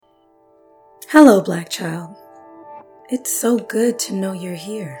Hello, Black child. It's so good to know you're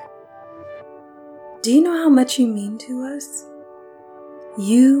here. Do you know how much you mean to us?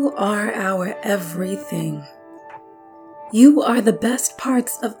 You are our everything. You are the best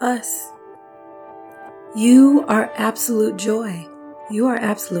parts of us. You are absolute joy. You are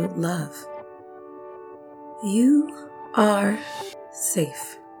absolute love. You are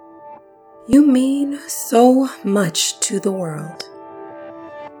safe. You mean so much to the world.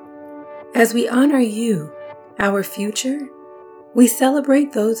 As we honor you, our future, we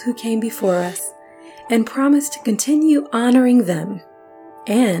celebrate those who came before us and promise to continue honoring them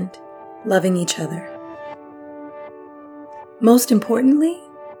and loving each other. Most importantly,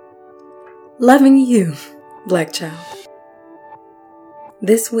 loving you, Black child.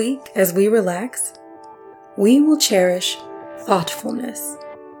 This week, as we relax, we will cherish thoughtfulness.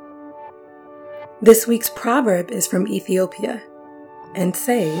 This week's proverb is from Ethiopia and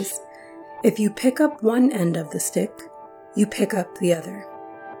says, "If you pick up one end of the stick, you pick up the other."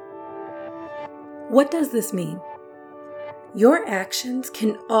 What does this mean? Your actions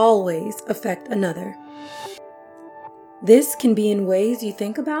can always affect another. This can be in ways you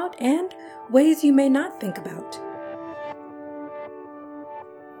think about and ways you may not think about.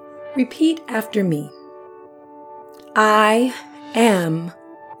 Repeat after me. I am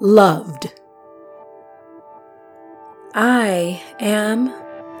loved. I am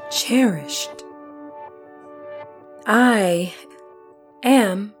cherished. I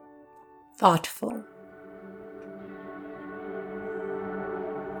am thoughtful.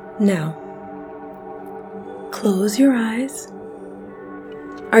 Now, close your eyes.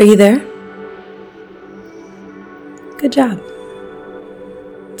 Are you there? Good job.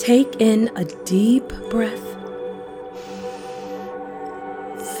 Take in a deep breath,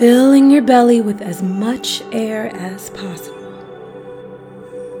 filling your belly with as much air as possible.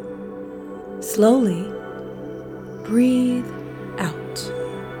 Slowly breathe out.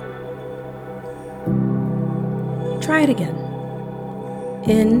 Try it again.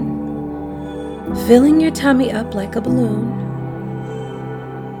 In, filling your tummy up like a balloon,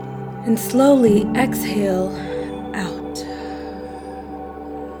 and slowly exhale out.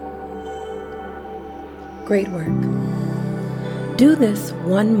 Great work. Do this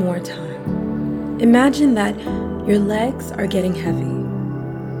one more time. Imagine that your legs are getting heavy.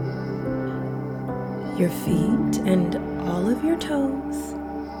 Your feet and all of your toes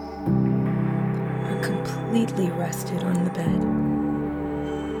are completely rested on the bed.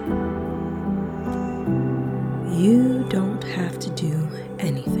 You don't have to do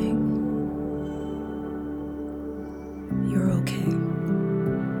anything. You're okay.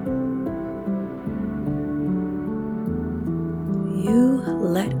 You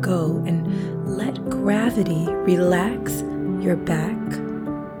let go and let gravity relax your back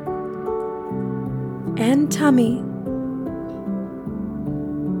and tummy.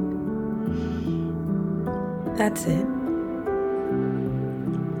 That's it.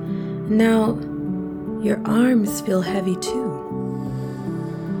 Now, your arms feel heavy too.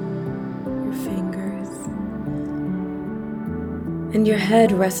 Your fingers. And your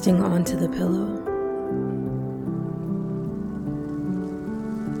head resting onto the pillow.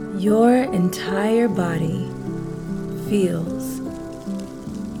 Your entire body feels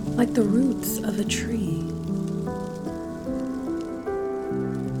like the roots of a tree,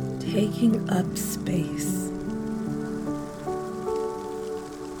 taking up space,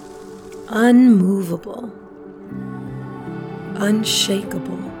 unmovable,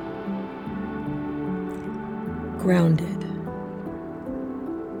 unshakable, grounded.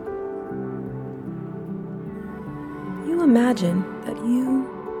 You imagine that you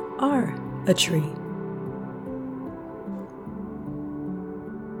are a tree.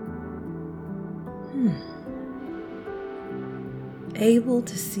 Able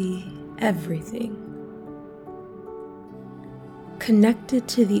to see everything, connected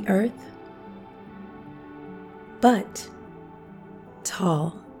to the earth, but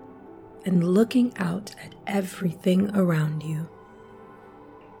tall and looking out at everything around you.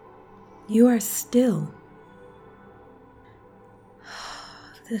 You are still.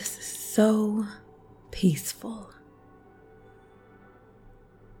 This is so peaceful.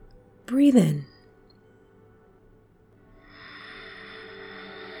 Breathe in.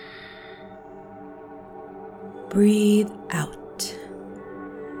 Breathe out.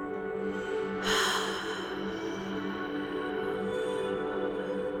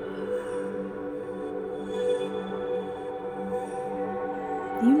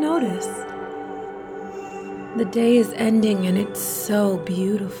 You notice the day is ending and it's so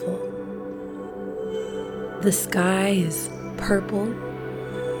beautiful. The sky is purple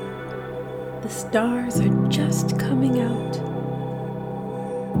The stars are just coming out.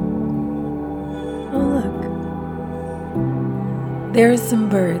 Oh, look. There are some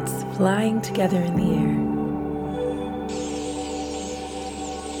birds flying together in the air.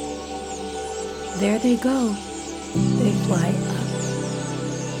 There they go. They fly up.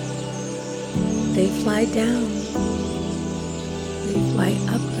 They fly down. They fly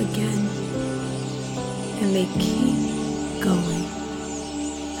up again. And they keep going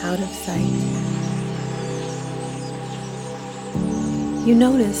out of sight. You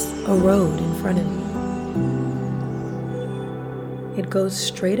notice a road in front of you. It goes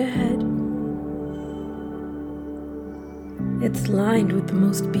straight ahead. It's lined with the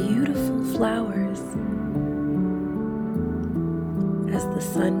most beautiful flowers. As the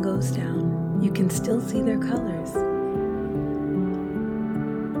sun goes down, you can still see their colors.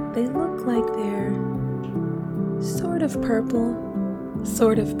 They look like they're sort of purple,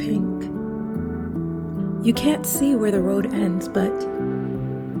 sort of pink. You can't see where the road ends, but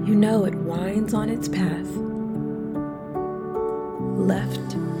you know it winds on its path.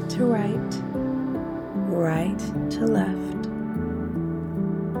 Left to right, right to left.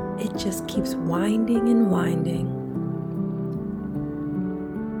 It just keeps winding and winding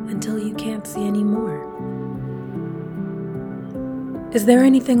until you can't see anymore. Is there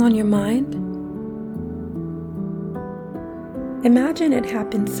anything on your mind? Imagine it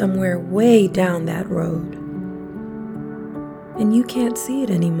happened somewhere way down that road, and you can't see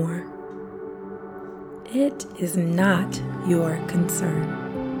it anymore. It is not your concern.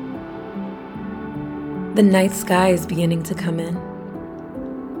 The night sky is beginning to come in.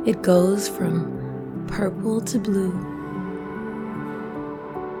 It goes from purple to blue.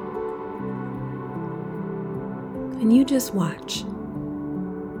 And you just watch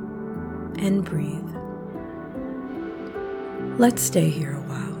and breathe. Let's stay here a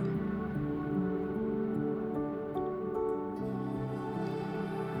while.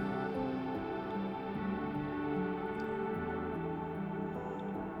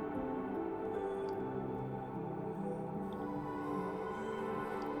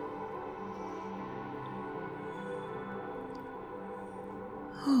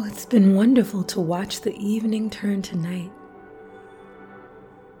 Oh, it's been wonderful to watch the evening turn to night.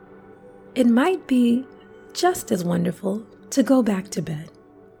 It might be just as wonderful to go back to bed.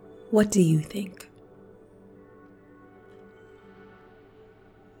 What do you think?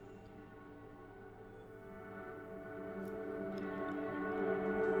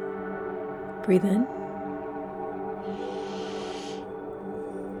 Breathe in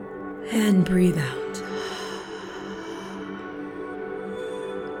and breathe out.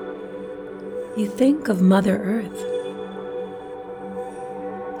 You think of Mother Earth.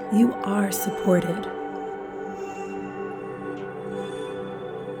 You are supported.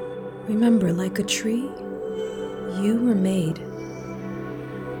 Remember, like a tree, you were made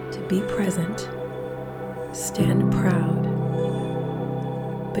to be present, stand proud,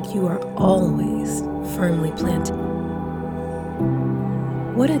 but you are always firmly planted.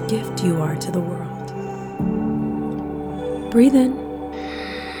 What a gift you are to the world. Breathe in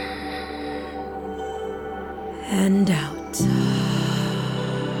and out.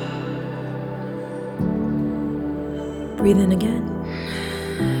 Breathe in again.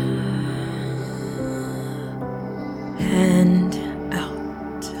 And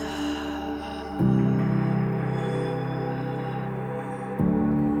out.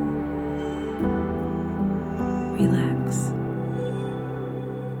 Relax.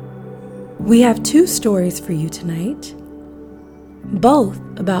 We have 2 stories for you tonight, both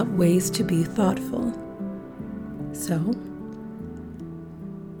about ways to be thoughtful. So,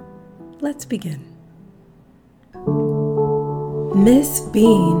 let's begin. Miss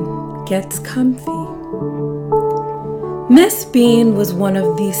Bean gets comfy. Miss Bean was one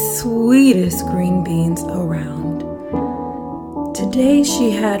of the sweetest green beans around. Today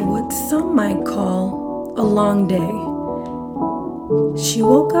she had what some might call a long day. She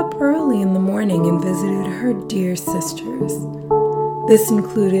woke up early in the morning and visited her dear sisters. This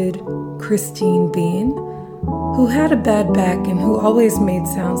included Christine Bean, who had a bad back and who always made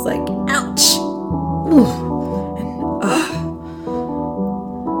sounds like ouch, ooh, and ugh.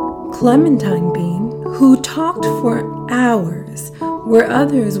 Clementine Bean, who talked for hours where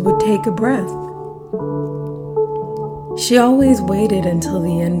others would take a breath. She always waited until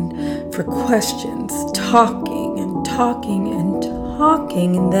the end for questions, talking and talking and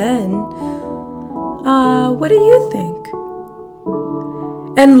talking, and then, what do you think?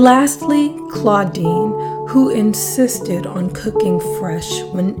 And lastly, Claudine, who insisted on cooking fresh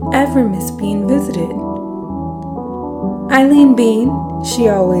whenever Miss Bean visited. Eileen Bean, she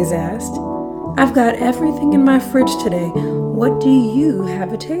always asked, I've got everything in my fridge today. What do you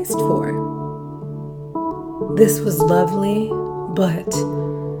have a taste for? This was lovely, but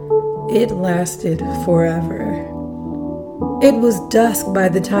it lasted forever. It was dusk by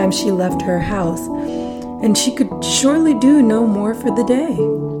the time she left her house, and she could surely do no more for the day.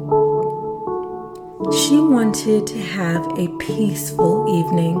 She wanted to have a peaceful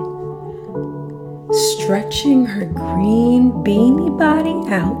evening. Stretching her green beanie body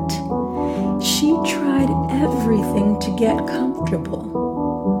out, she tried everything to get comfortable.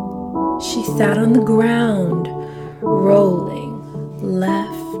 She sat on the ground, rolling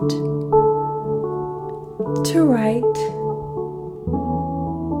left to right.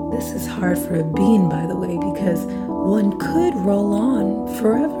 This is hard for a bean, by the way, because one could roll on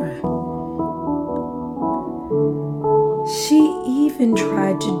forever. She even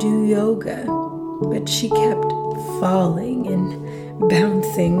tried to do yoga, but she kept falling and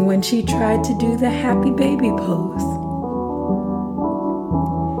bouncing when she tried to do the happy baby pose.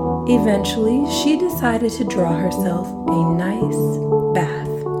 Eventually, she decided to draw herself a nice bath.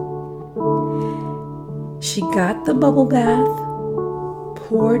 She got the bubble bath,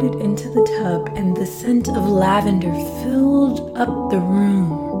 poured it into the tub, and the scent of lavender filled up the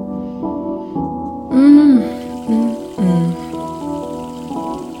room.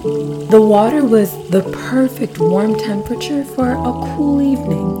 The water was the perfect warm temperature for a cool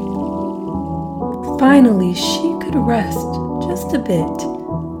evening. Finally, she could rest just a bit.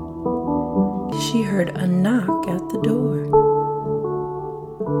 She heard a knock at the door.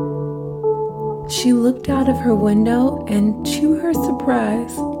 She looked out of her window, and to her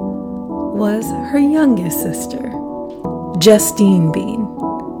surprise, was her youngest sister, Justine Bean,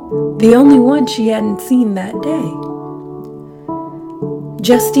 the only one she hadn't seen that day.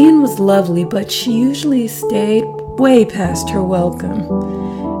 Justine was lovely, but she usually stayed way past her welcome,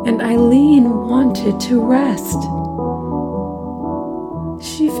 and Eileen wanted to rest.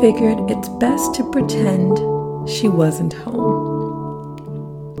 She figured it's best to pretend she wasn't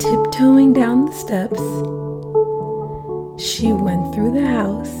home. Tiptoeing down the steps, she went through the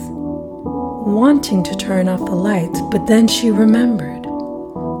house, wanting to turn off the lights, but then she remembered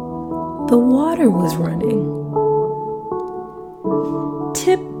the water was running.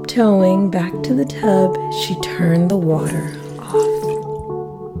 Tiptoeing back to the tub, she turned the water off.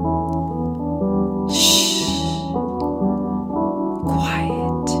 Shh.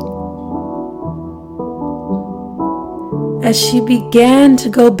 Quiet. As she began to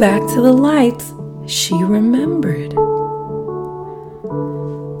go back to the lights, she remembered.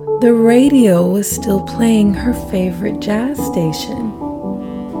 The radio was still playing her favorite jazz station.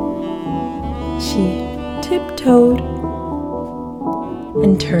 She tiptoed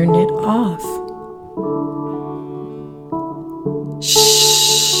and turned it off. Shh.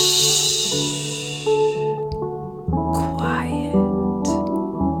 Quiet.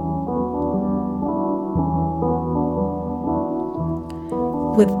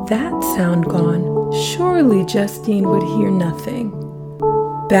 With that sound gone, surely Justine would hear nothing.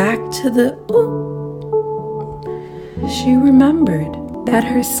 Back to the She remembered that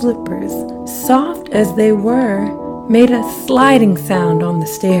her slippers, soft as they were, made a sliding sound on the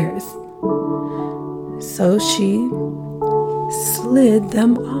stairs. So she slid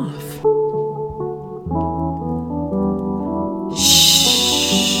them off.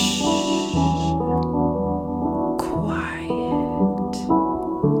 Shh. Quiet.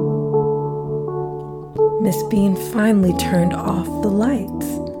 Miss Bean finally turned off the lights.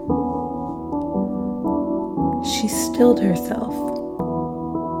 She stilled herself,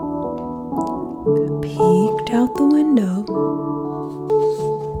 peeked out the window,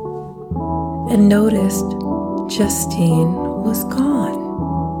 and noticed Justine was gone.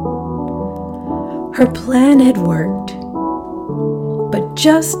 Her plan had worked, but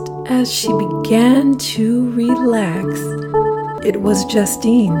just as she began to relax, it was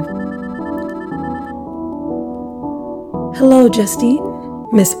Justine. "Hello, Justine,"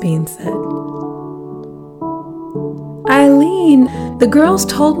 Miss Bean said. "Eileen, the girls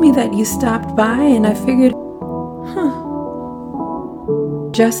told me that you stopped by, and I figured,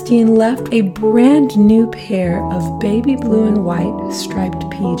 Justine left a brand new pair of baby blue and white striped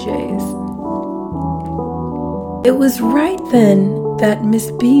PJs. It was right then that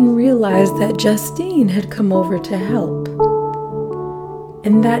Miss Bean realized that Justine had come over to help,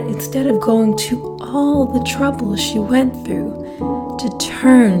 and that instead of going to all the trouble she went through to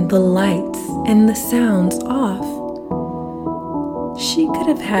turn the lights and the sounds off, she could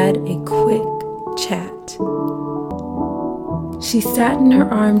have had a quick chat. She sat in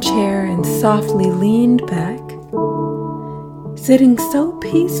her armchair and softly leaned back, sitting so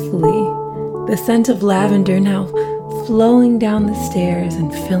peacefully the scent of lavender now flowing down the stairs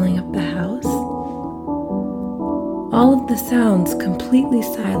and filling up the house. All of the sounds completely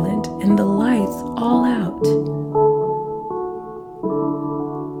silent and the lights all out.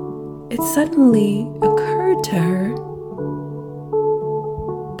 It suddenly occurred to her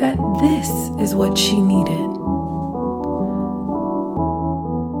that this is what she needed.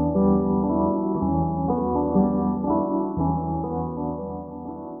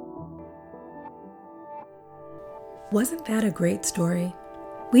 Wasn't that a great story?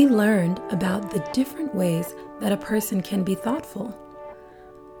 We learned about the different ways that a person can be thoughtful.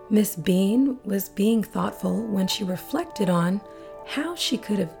 Miss Bean was being thoughtful when she reflected on how she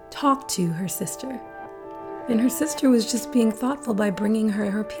could have talked to her sister. And her sister was just being thoughtful by bringing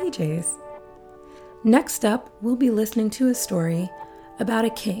her PJs. Next up, we'll be listening to a story about a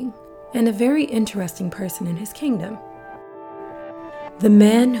king and a very interesting person in his kingdom. The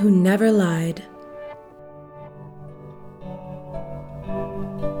Man Who Never Lied.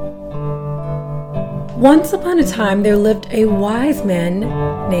 Once upon a time, there lived a wise man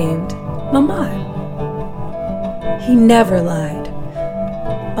named Mamad. He never lied.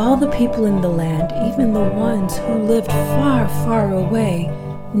 All the people in the land, even the ones who lived far, far away,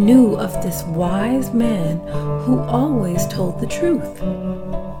 knew of this wise man who always told the truth.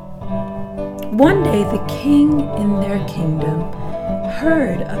 One day, the king in their kingdom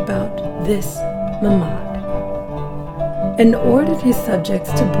heard about this Mamad and ordered his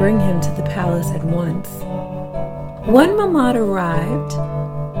subjects to bring him to the palace at once. When Mamad arrived,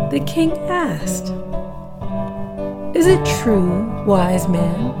 the king asked, "Is it true, wise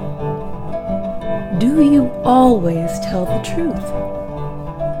man? Do you always tell the truth?"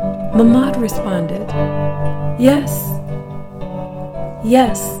 Mamad responded, "Yes.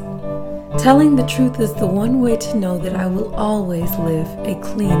 Yes. Telling the truth is the one way to know that I will always live a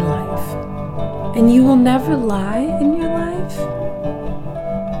clean life. And you will never lie in your life?"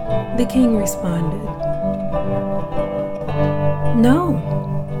 The king responded, "No,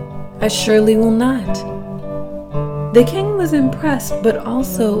 I surely will not." The king was impressed but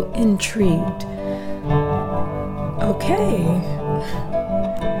also intrigued. "Okay.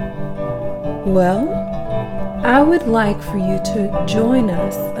 Well, I would like for you to join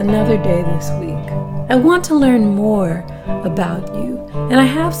us another day this week. I want to learn more about you, and I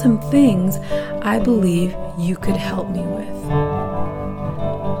have some things I believe you could help me with."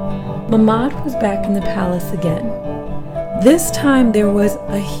 Mamad was back in the palace again. This time there was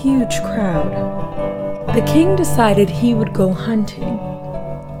a huge crowd. The king decided he would go hunting.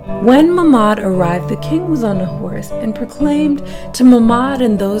 When Mamad arrived, the king was on a horse and proclaimed to Mamad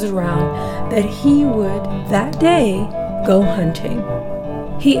and those around that he would, that day, go hunting.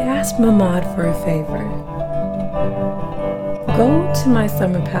 He asked Mamad for a favor. "Go to my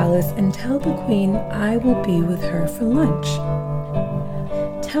summer palace and tell the queen I will be with her for lunch.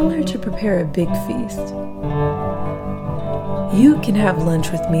 Tell her to prepare a big feast. You can have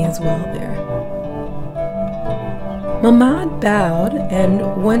lunch with me as well there." Mamad bowed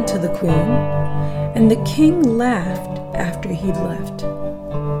and went to the queen, and the king laughed after he'd left.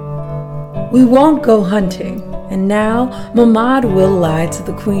 "We won't go hunting, and now Mamad will lie to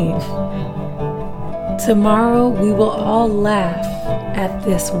the queen. Tomorrow we will all laugh at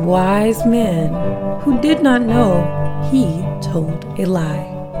this wise man who did not know he told a lie."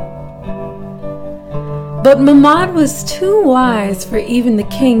 But Mamad was too wise for even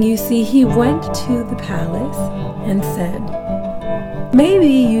the king. You see, he went to the palace and said, "Maybe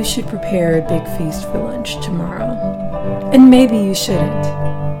you should prepare a big feast for lunch tomorrow, and maybe you shouldn't.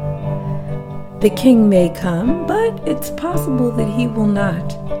 The king may come, but it's possible that he will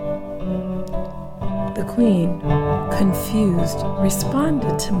not." The queen, confused,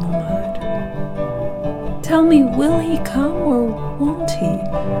 responded to Mamad, "Tell me, will he come or won't he?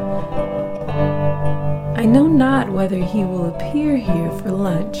 I know not whether he will appear here for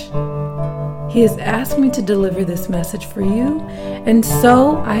lunch. He has asked me to deliver this message for you, and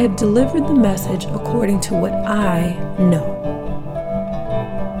so I have delivered the message according to what I know."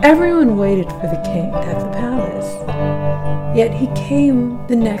 Everyone waited for the king at the palace, yet he came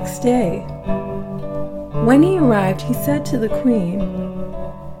the next day. When he arrived, he said to the queen,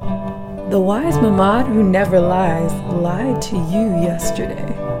 "The wise Mamad who never lies lied to you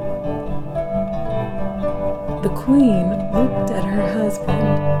yesterday." The queen looked at her husband.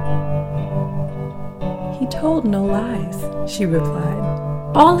 "He told no lies," she replied.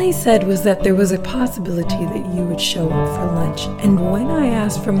 "All he said was that there was a possibility that you would show up for lunch, and when I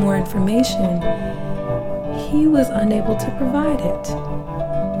asked for more information, he was unable to provide it.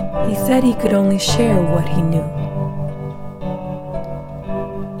 He said he could only share what he knew."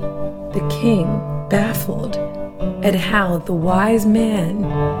 the king, baffled at how the wise man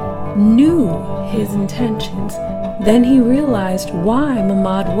knew his intentions, then he realized why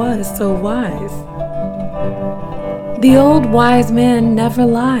Mahmud was so wise. The old wise man never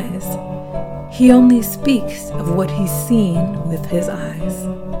lies. He only speaks of what he's seen with his eyes.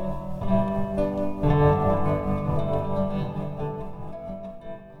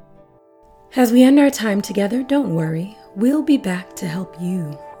 As we end our time together, don't worry. We'll be back to help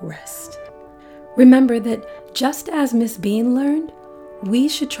you rest. Remember that just as Miss Bean learned, we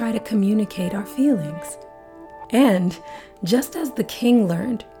should try to communicate our feelings. And just as the king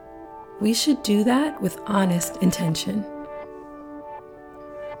learned, we should do that with honest intention.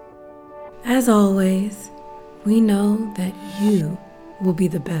 As always, we know that you will be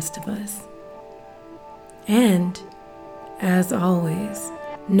the best of us. And, as always,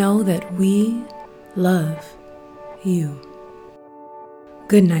 know that we love you.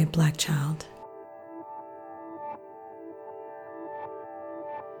 Good night, Black Child.